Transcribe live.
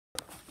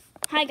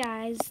Hi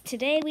guys,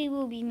 today we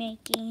will be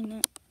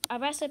making a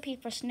recipe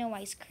for snow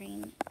ice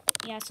cream.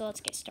 Yeah, so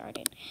let's get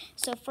started.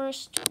 So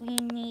first we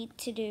need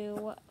to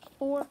do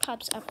 4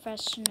 cups of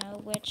fresh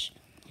snow, which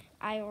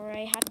I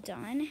already have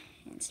done.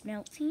 It's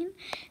melting.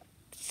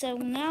 So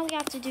now we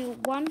have to do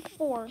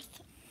 1/4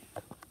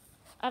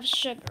 of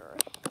sugar.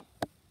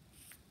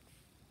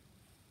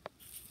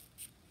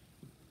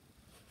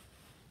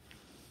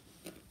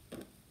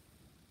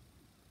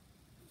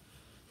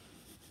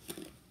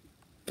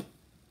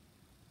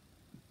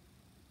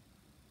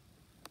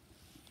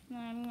 Then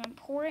I'm going to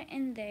pour it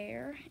in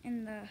there,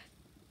 in the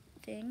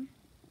thing.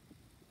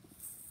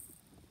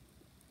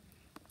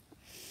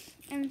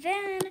 And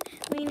then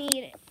we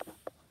need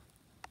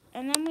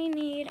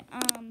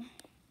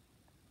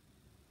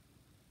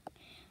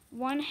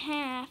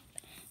 1/2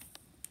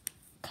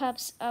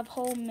 cups of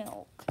whole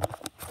milk.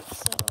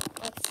 So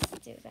let's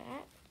do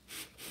that.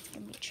 It's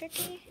gonna be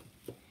tricky.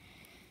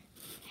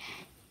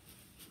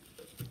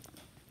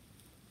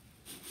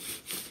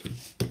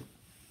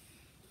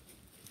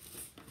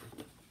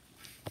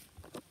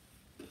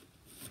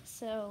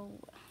 So,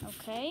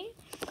 okay.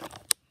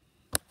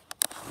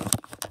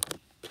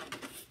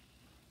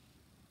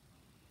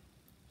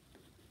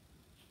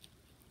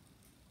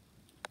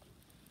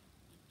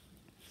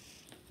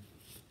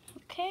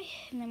 Okay,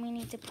 and then we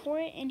need to pour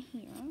it in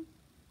here.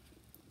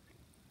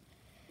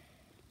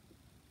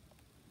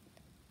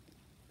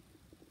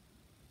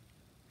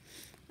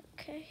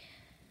 Okay.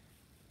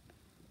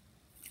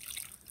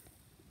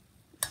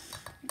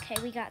 Okay,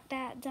 we got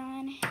that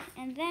done.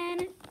 And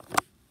then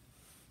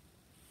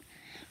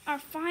our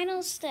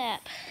final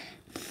step,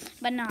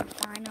 but not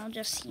final,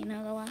 just, the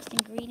last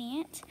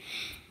ingredient.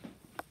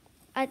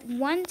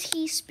 1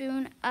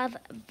 teaspoon of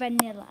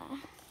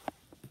vanilla,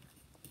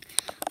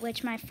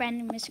 which my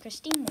friend Miss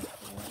Christine will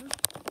pour,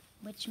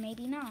 which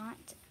maybe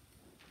not.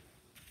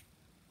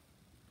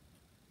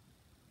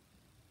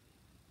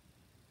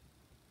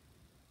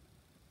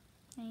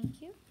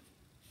 Thank you.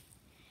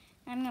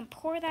 I'm going to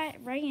pour that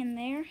right in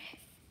there.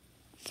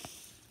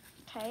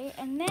 Okay,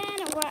 and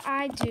then what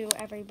I do,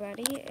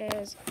 everybody,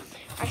 is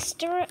I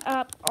stir it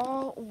up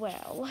all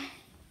well.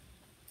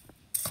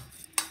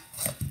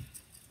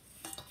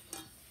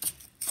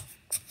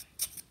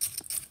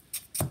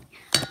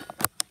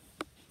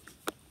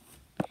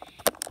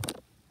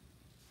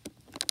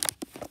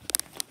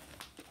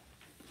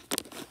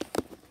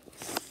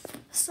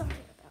 Sorry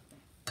about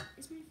that.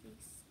 It's my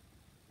face.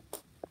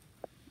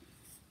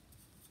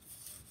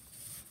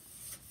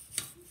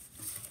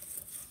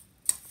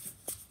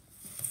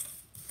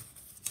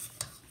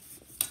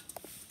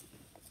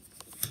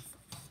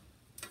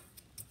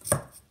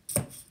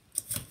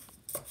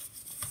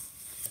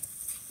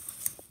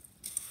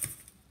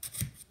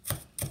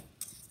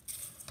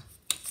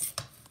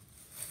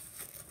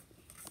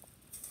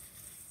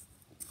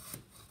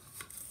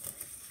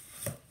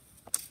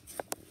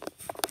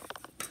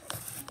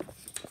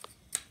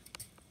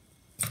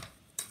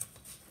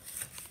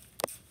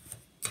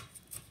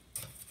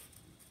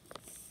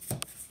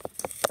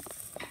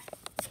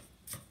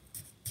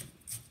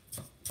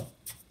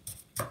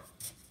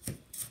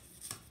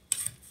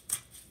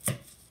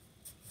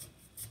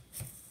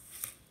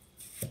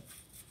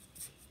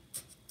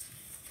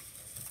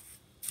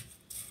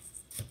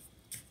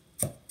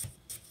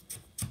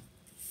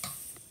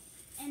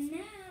 And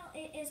now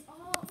it is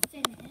all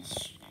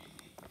finished.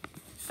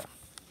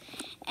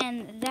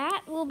 And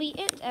that will be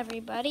it,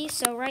 everybody.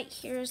 So right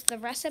here's the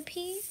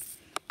recipe.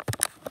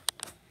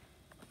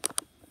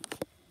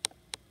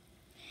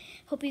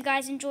 Hope you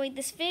guys enjoyed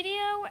this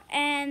video,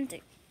 and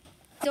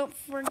don't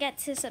forget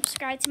to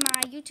subscribe to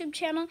my YouTube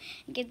channel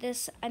and give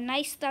this a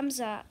nice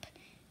thumbs up.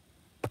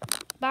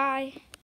 Bye.